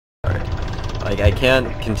Like, I can't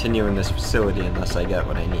continue in this facility unless I get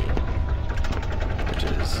what I need, which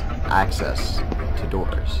is access to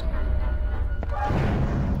doors.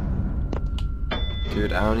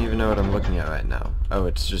 Dude, I don't even know what I'm looking at right now. Oh,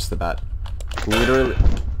 it's just the bat. Literally.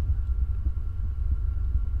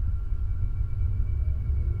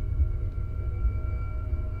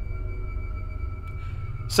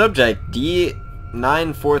 Subject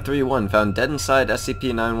D9431 found dead inside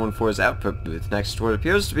SCP-914's output booth next to what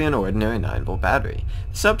appears to be an ordinary 9-volt battery.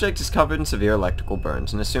 The subject is covered in severe electrical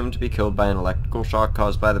burns and assumed to be killed by an electrical shock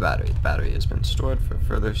caused by the battery. The battery has been stored for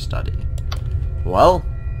further study. Well,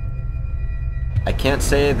 I can't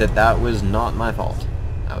say that that was not my fault.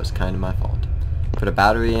 That was kind of my fault. Put a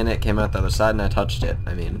battery in it, came out the other side, and I touched it.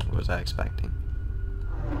 I mean, what was I expecting?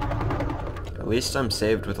 At least I'm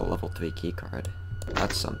saved with a level 3 keycard.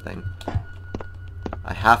 That's something.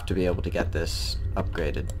 I have to be able to get this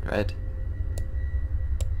upgraded, right?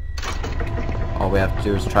 All we have to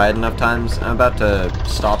do is try it enough times. I'm about to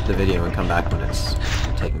stop the video and come back when it's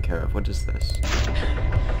taken care of. What is this?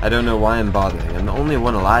 I don't know why I'm bothering. I'm the only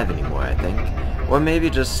one alive anymore, I think. Or maybe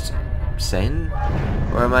just sane?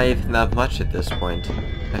 Or am I even that much at this point?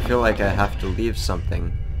 I feel like I have to leave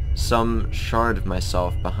something. Some shard of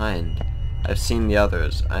myself behind. I've seen the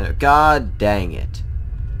others. God dang it.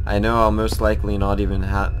 I know I'll most likely not even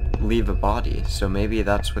leave a body, so maybe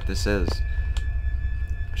that's what this is.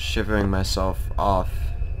 Shivering myself off.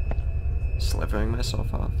 Slivering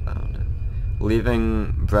myself off? I don't know.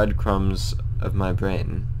 Leaving breadcrumbs of my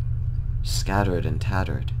brain. Scattered and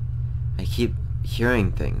tattered. I keep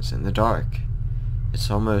hearing things in the dark. It's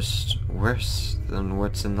almost worse than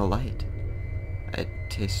what's in the light. I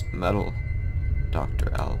taste metal.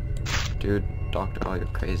 Dr. L. Dude, Dr. L, you're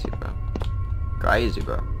crazy, bro. Crazy,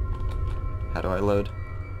 bro. How do I load?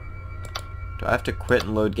 Do I have to quit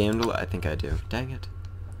and load game to load? I think I do. Dang it.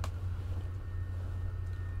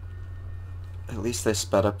 At least they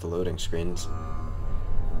sped up the loading screens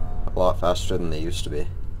a lot faster than they used to be.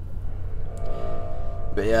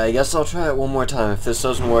 But yeah, I guess I'll try it one more time. If this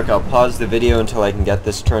doesn't work, I'll pause the video until I can get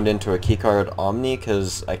this turned into a keycard Omni,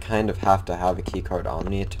 because I kind of have to have a keycard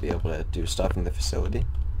Omni to be able to do stuff in the facility.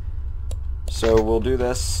 So we'll do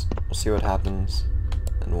this, we'll see what happens,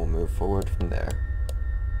 and we'll move forward from there.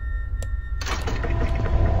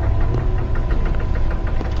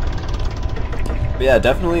 But yeah,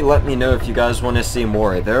 definitely let me know if you guys want to see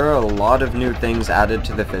more. There are a lot of new things added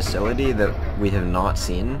to the facility that we have not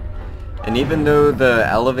seen. And even though the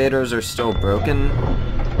elevators are still broken,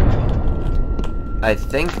 I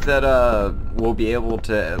think that we'll be able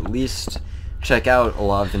to at least check out a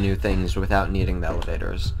lot of the new things without needing the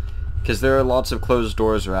elevators. Because there are lots of closed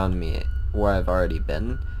doors around me where I've already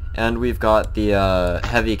been. And we've got the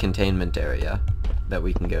heavy containment area that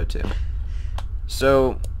we can go to.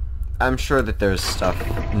 So I'm sure that there's stuff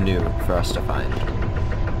new for us to find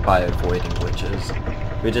by avoiding glitches.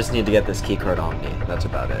 We just need to get this keycard Omni. That's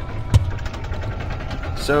about it.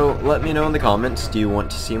 So let me know in the comments, do you want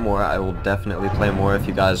to see more? I will definitely play more if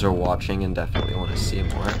you guys are watching and definitely want to see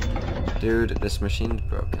more. Dude, this machine's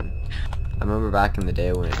broken. I remember back in the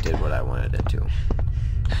day when it did what I wanted it to.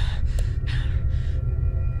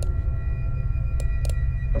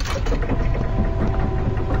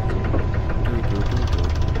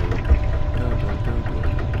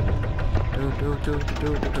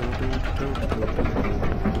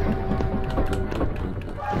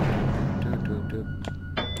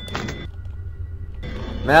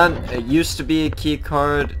 Man, it used to be a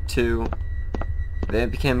keycard 2, then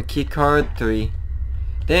it became a keycard 3,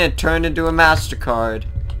 then it turned into a MasterCard.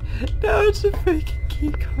 Now it's a freaking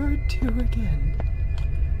keycard 2 again.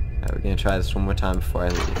 Alright, we're gonna try this one more time before I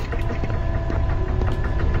leave.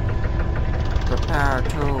 Prepare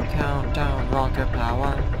to count down rocket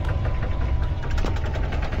power.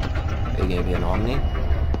 Are you gonna be an Omni?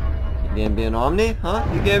 You gonna be an Omni? Huh?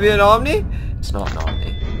 You gonna be an Omni? It's not an Omni.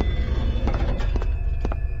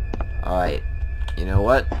 Alright, you know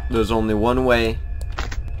what? There's only one way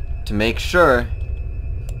to make sure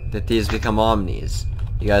that these become Omnis.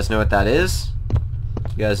 You guys know what that is?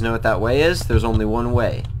 You guys know what that way is? There's only one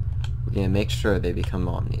way. We're gonna make sure they become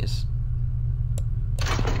Omnis.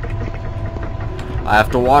 I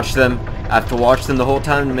have to watch them. I have to watch them the whole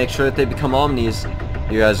time to make sure that they become Omnis.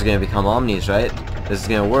 You guys are gonna become Omnis, right? This is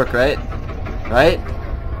gonna work, right? Right?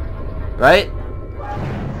 Right?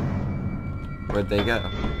 Where'd they go?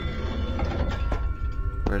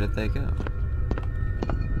 Where did they go?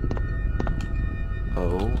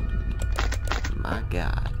 Oh my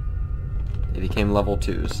god. They became level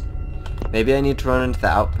 2s. Maybe I need to run into the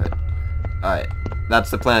output. Alright,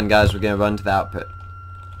 that's the plan, guys. We're gonna run to the output.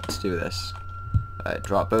 Let's do this. Alright,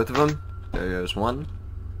 drop both of them. There goes one.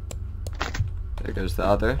 There goes the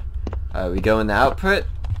other. We go in the output.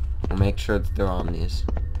 We'll make sure that they're omnis.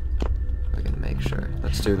 We're gonna make sure.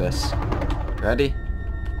 Let's do this. Ready?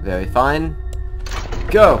 Very fine.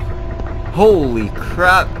 Go! Holy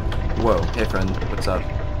crap! Whoa, hey friend, what's up?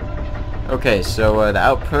 Okay, so the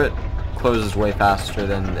output closes way faster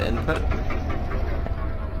than the input.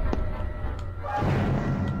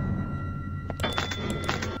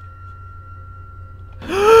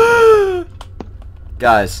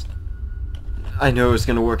 Guys, I knew it was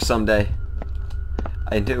gonna work someday.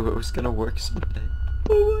 I knew it was gonna work someday.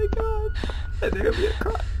 Oh my god, I think I'm gonna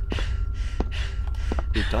cry.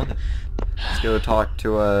 We've done it. Let's go talk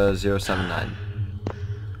to 079.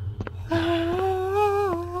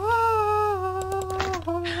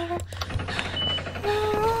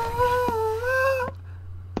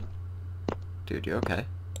 Dude, you okay?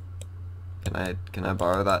 Can I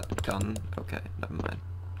borrow that gun? Okay, never mind.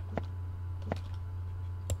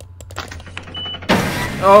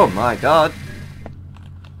 Oh my god!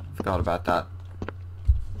 Forgot about that.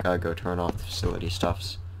 Gotta go turn off the facility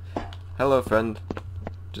stuffs. Hello, friend.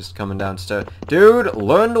 Just coming downstairs. Dude,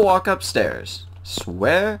 learn to walk upstairs.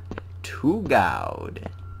 Swear to God.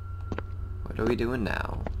 What are we doing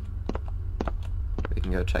now? We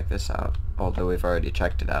can go check this out. Although we've already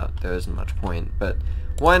checked it out. There isn't much point. But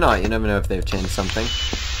why not? You never know if they've changed something.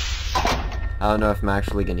 I don't know if I'm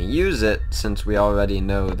actually going to use it, since we already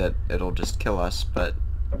know that it'll just kill us, but...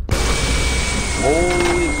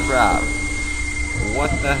 Holy crap. What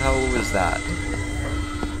the hell was that?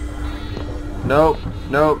 Nope,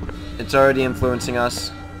 nope. It's already influencing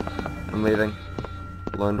us. I'm leaving.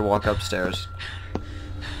 Learn to walk upstairs.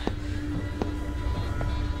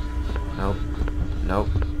 Nope. Nope.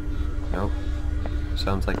 Nope.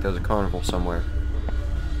 Sounds like there's a carnival somewhere.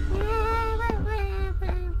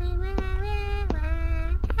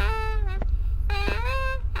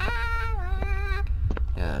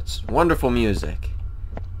 Yeah, it's wonderful music.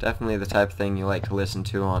 Definitely the type of thing you like to listen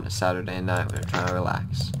to on a Saturday night when you're trying to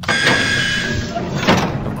relax.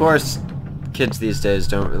 Of course, kids these days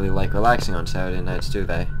don't really like relaxing on Saturday nights, do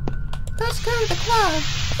they? Let's go to the club!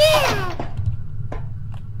 Yeah!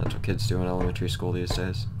 That's what kids do in elementary school these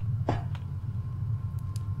days.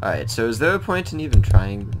 Alright, so is there a point in even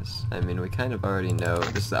trying this? I mean, we kind of already know.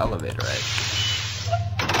 This is the elevator, right?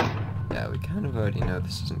 Yeah, we kind of already know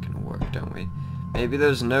this isn't gonna work, don't we? Maybe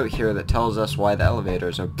there's a note here that tells us why the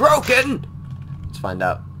elevators are broken! Let's find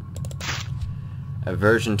out.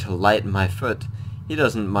 Aversion to light in my foot. He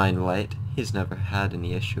doesn't mind light. He's never had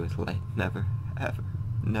any issue with light. Never. Ever.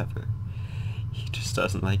 Never. He just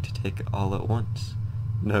doesn't like to take it all at once.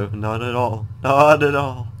 No, not at all. Not at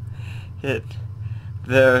all.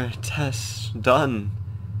 Their tests done.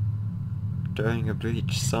 During a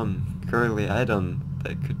breach, some girly item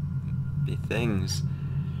that could be things.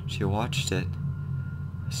 She watched it.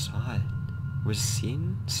 Saw it. Was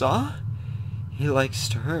seen? Saw? He likes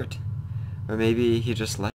to hurt. Or maybe he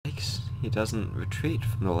just likes. He doesn't retreat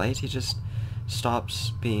from the light. He just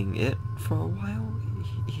stops being it for a while.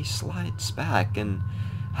 He slides back and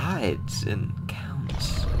hides and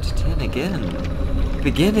counts to 10 again.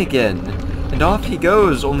 Begin again. And off he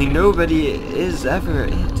goes, only nobody is ever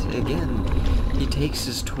it again. He takes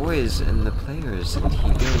his toys and the players and he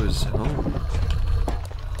goes home.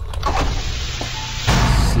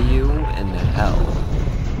 See you in hell.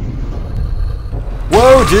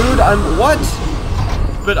 Whoa, dude, what?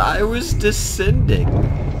 But I was descending.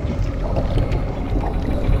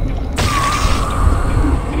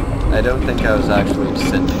 I don't think I was actually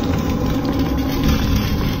descending.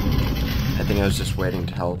 I think I was just waiting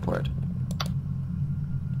to teleport.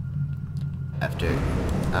 After,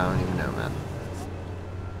 I don't even know, man.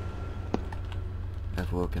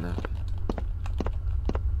 I've woken up.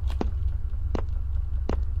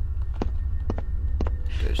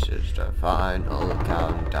 This is the final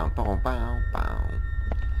countdown. Bow, bow, bow.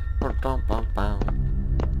 Bow, bow, bow, bow.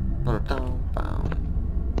 Bow, bow, bow.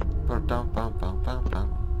 Bow, bow, bow, bow, bow, bow.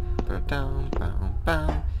 Bow, bow, bow,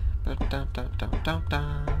 bow. Bow, bow, bow, bow, bow, bow.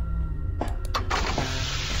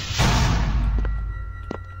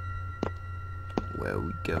 Where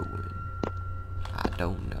we going? I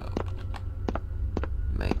don't know.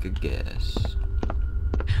 Make a guess.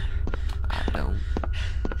 I don't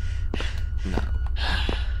know.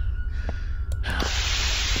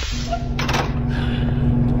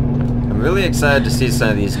 I'm really excited to see some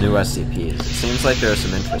of these new SCPs. It seems like there are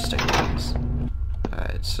some interesting ones.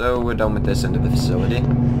 Alright, so we're done with this end of the facility.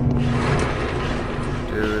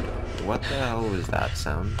 Dude, what the hell was that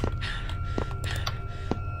sound?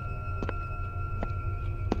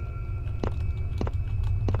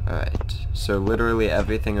 Alright, so so literally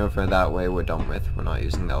everything over that way we're done with. We're not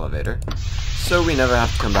using the elevator. So we never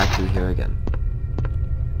have to come back through here again.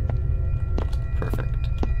 Perfect.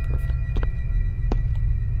 Perfect.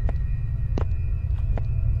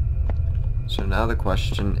 So now the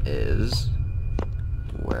question is,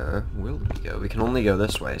 where will we go? We can only go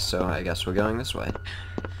this way, so I guess we're going this way.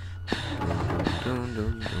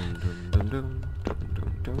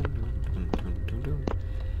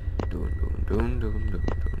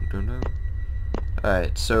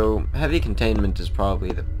 Alright, so heavy containment is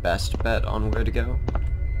probably the best bet on where to go.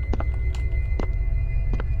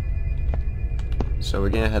 So we're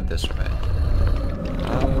gonna head this way.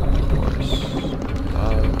 Of course.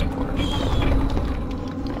 Of course.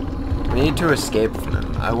 We need to escape from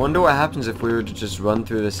him. I wonder what happens if we were to just run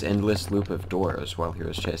through this endless loop of doors while he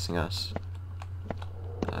was chasing us.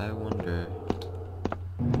 I wonder.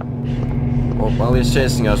 Well, while he's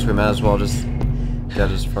chasing us, we might as well just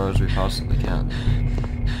get as far as we possibly can.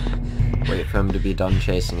 Wait for him to be done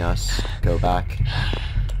chasing us, go back,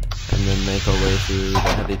 and then make our way through the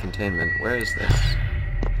heavy containment. Where is this?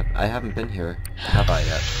 I haven't been here, have I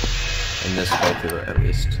yet? In this playthrough, at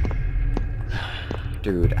least.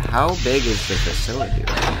 Dude, how big is the facility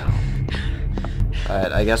right now?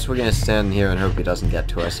 Alright, I guess we're gonna stand here and hope he doesn't get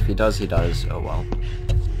to us. If he does, he does. Oh well.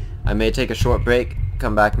 I may take a short break,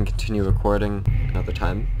 come back and continue recording another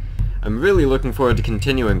time. I'm really looking forward to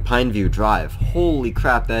continuing Pineview Drive. Holy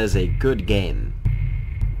crap, that is a good game.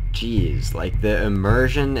 Jeez, like the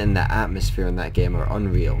immersion and the atmosphere in that game are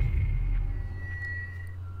unreal.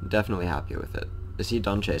 I'm definitely happy with it. Is he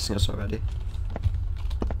done chasing us already?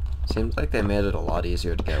 Seems like they made it a lot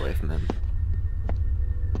easier to get away from him.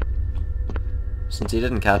 Since he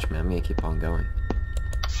didn't catch me, I'm gonna keep on going.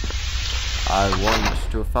 I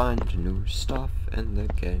want to find new stuff in the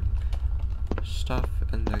game. Stuff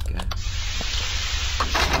in the game.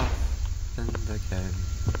 Stuff in the game.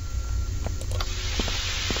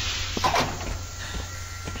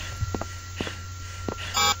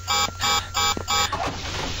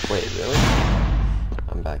 Wait, really?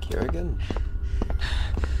 I'm back here again?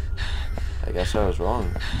 I guess I was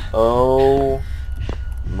wrong. Oh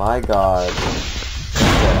my god. What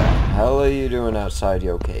the hell are you doing outside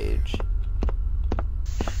your cage?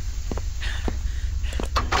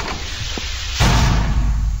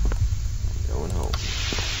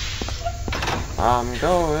 I'm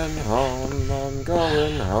going home, I'm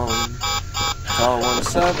going home. Call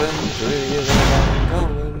 173 that I'm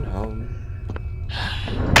going